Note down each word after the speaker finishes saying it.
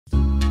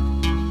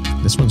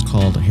This one's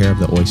called Hair of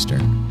the Oyster.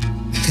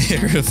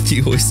 Hair of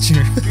the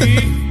Oyster.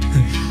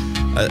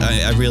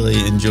 I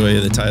really enjoy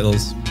the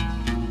titles.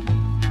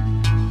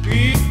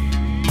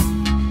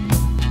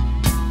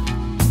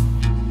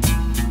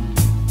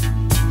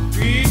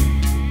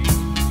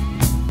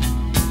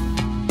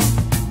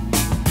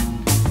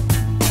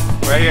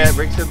 Right here at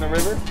Bricks in the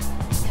River.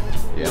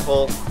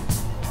 Beautiful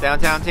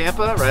downtown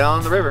Tampa, right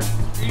on the river.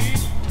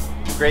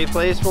 Great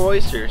place for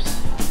oysters.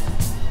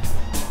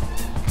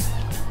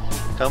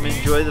 Come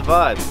enjoy the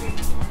vibe.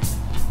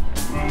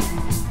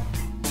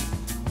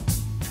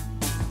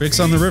 Bricks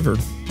on the River.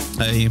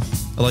 I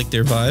like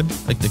their vibe,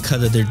 like the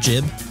cut of their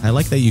jib. I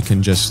like that you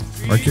can just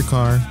park your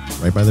car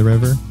right by the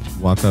river,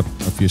 walk up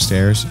a few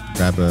stairs,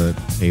 grab a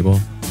table,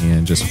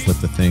 and just flip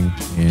the thing,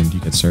 and you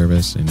get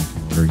service, and you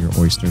can order your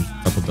oysters.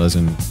 A couple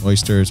dozen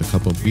oysters, a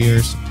couple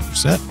beers. You're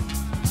set.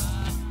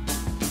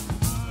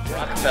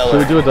 Rockefeller. Should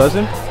we do a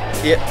dozen?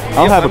 Yeah.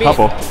 I'll have a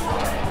couple.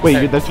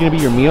 Wait, that's gonna be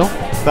your meal?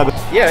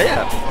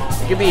 Yeah.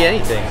 It could be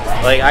anything.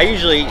 Like I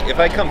usually, if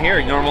I come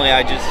here, normally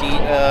I just eat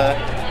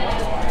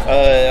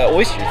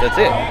oysters. That's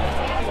it.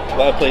 A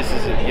lot of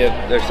places,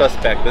 they're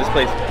suspect, but this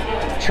place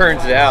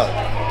churns it out.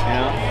 You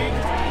know.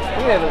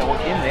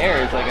 In there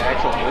is like an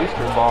actual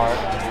oyster bar.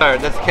 Alright,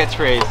 that's the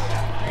catchphrase.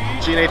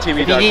 GNATV.com.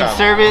 If you need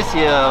service,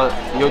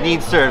 you'll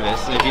need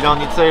service. If you don't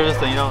need service,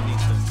 then you don't need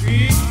service.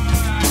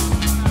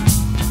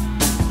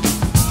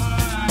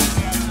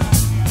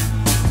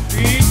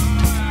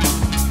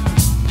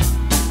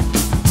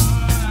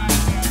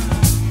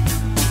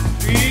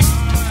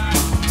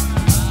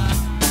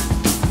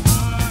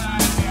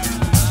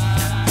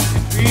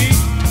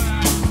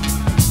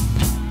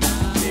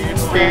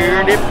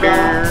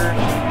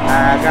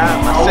 I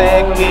got my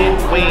second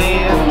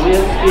wind.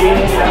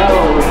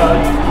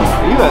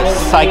 Are you a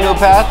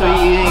psychopath or are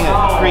you eating a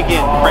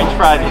freaking french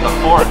fries with a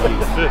fork?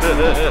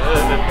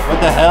 What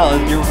the hell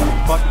is your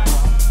fucking...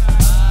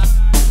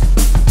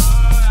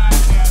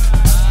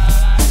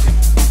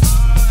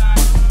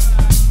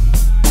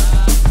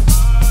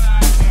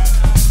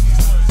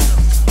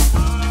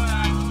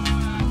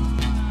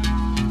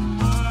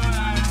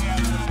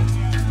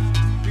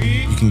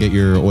 You can get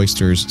your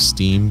oysters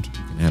steamed. You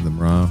can have them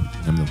raw. You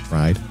can have them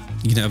fried.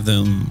 You can have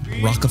them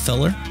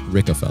Rockefeller.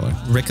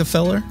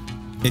 Rickefeller.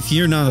 If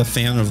you're not a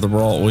fan of the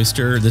raw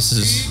oyster,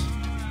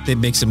 it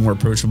makes it more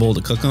approachable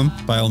to cook them.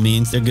 By all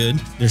means, they're good.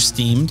 They're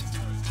steamed.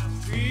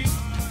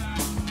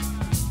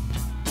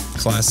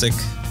 Classic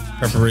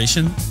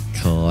preparation.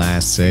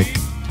 Classic.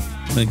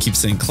 I'm gonna keep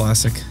saying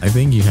classic. I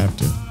think you have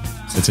to.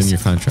 It's in your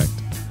contract.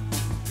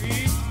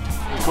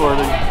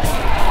 Recording.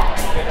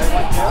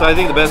 So I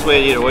think the best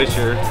way to eat an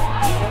oyster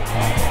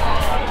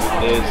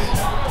is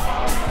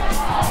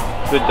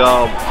good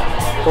dog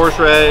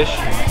horseradish,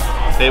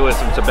 maybe with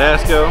some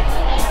Tabasco.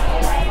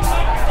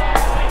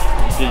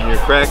 Getting your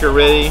cracker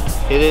ready,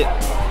 hit it.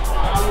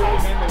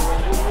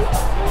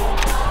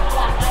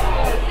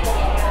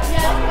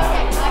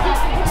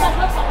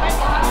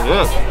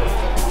 Look.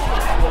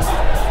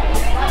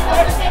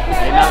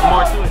 Ain't nothing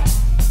more to it.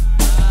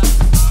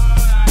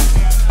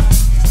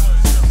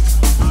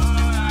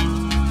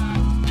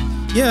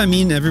 Yeah, I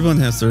mean, everyone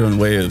has their own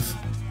way of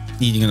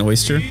eating an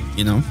oyster,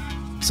 you know.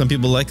 Some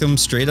people like them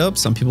straight up.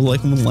 Some people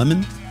like them with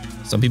lemon.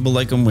 Some people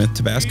like them with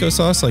Tabasco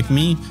sauce. Like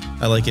me,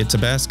 I like it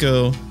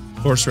Tabasco,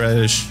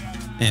 horseradish,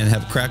 and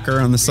have cracker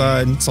on the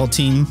side.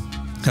 Saltine.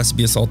 Has to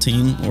be a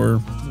saltine or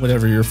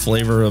whatever your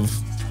flavor of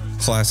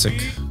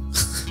classic,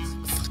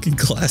 fucking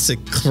classic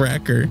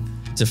cracker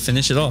to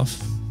finish it off.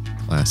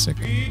 Classic.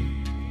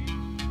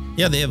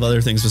 Yeah, they have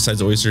other things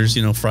besides oysters,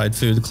 you know, fried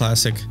food,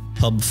 classic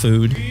pub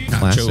food,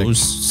 nachos,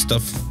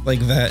 stuff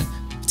like that,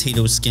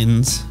 potato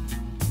skins.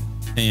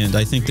 And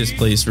I think this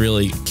place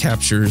really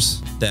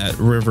captures that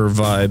river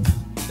vibe,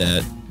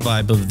 that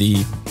vibe of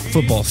the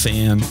football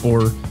fan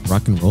or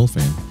rock and roll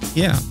fan.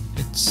 Yeah,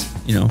 it's,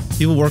 you know,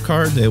 people work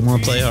hard, they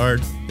want to play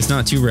hard. It's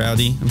not too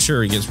rowdy. I'm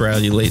sure it gets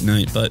rowdy late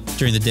night, but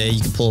during the day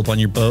you can pull up on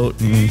your boat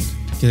and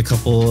get a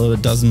couple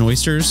of dozen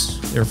oysters.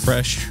 They're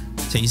fresh,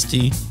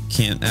 tasty,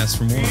 can't ask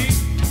for more.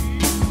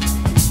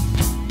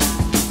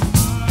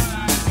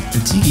 A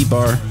tiki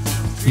bar,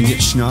 you can get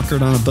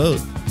schnockered on a boat.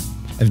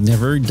 I've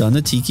never done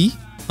a tiki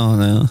on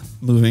a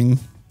moving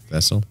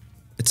vessel.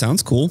 It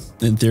sounds cool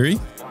in theory.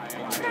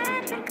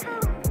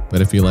 But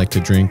if you like to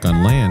drink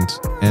on land,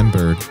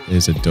 Emberd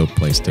is a dope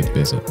place to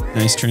visit.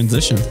 Nice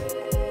transition.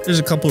 There's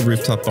a couple of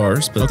rooftop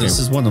bars, but this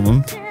is one of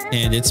them.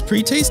 And it's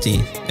pretty tasty.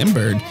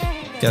 Emberd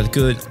got a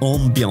good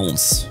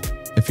ambiance.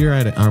 If you're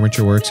at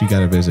Armature Works, you got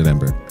to visit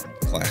Emberd.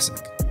 Classic.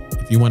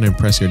 If you want to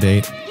impress your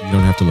date, you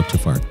don't have to look too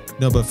far.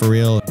 No, but for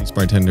real, these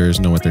bartenders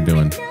know what they're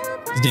doing.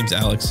 His name's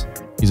Alex.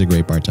 He's a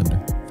great bartender.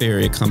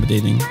 Very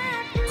accommodating,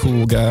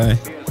 cool guy,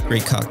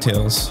 great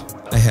cocktails.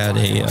 I had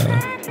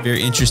a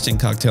very interesting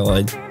cocktail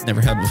I'd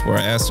never had before.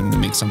 I asked him to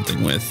make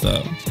something with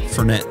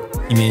Fernet.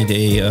 He made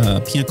a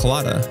pina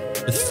colada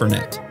with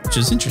Fernet, which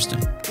is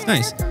interesting. It's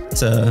nice.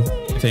 It's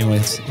if anyone,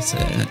 it's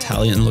an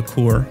Italian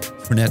liqueur,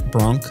 Fernet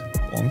Blanc.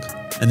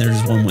 And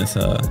there's one with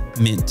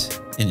mint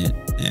in it,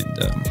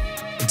 and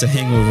it's a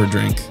hangover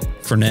drink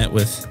Fernet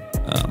with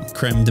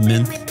creme de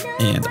menthe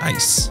and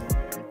ice.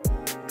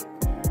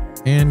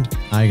 And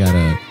I got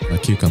a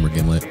cucumber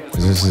gimlet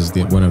because this is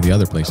one of the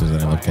other places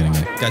that I love getting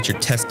it. Got your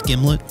test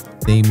gimlet?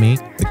 They make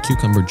the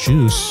cucumber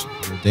juice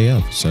the day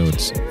of, so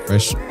it's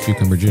fresh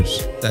cucumber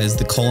juice. That is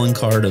the calling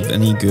card of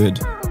any good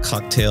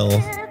cocktail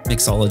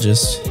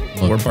mixologist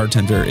or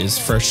bartender is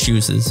fresh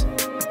juices.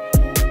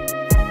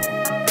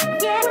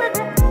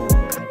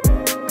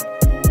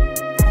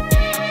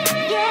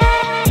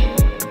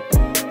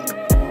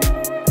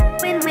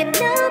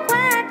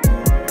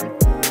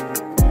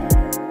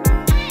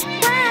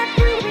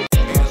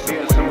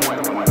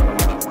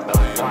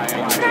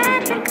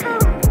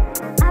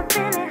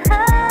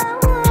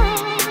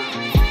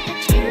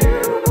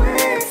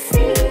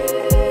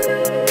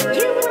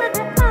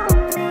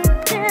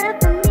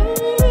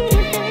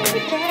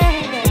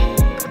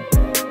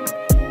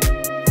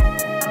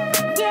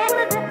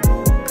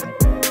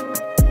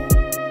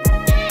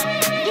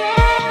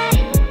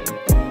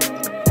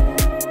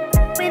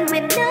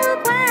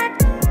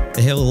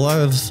 They have a lot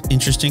of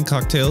interesting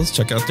cocktails.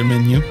 Check out their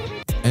menu.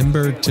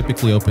 Ember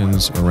typically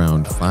opens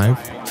around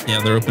 5.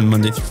 Yeah, they're open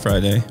Monday through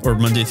Friday or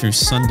Monday through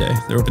Sunday.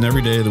 They're open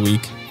every day of the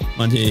week.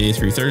 Monday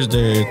through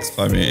Thursday, it's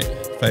 5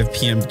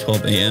 p.m. to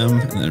 12 a.m.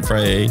 And then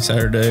Friday,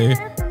 Saturday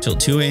till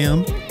 2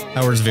 a.m.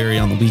 Hours vary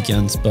on the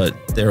weekends, but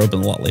they're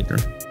open a lot later.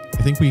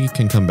 I think we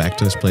can come back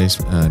to this place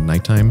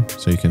nighttime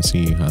so you can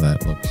see how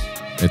that looks.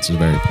 It's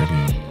very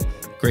pretty.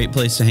 Great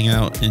place to hang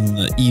out in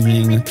the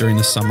evening during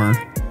the summer.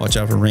 Watch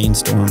out for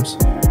rainstorms.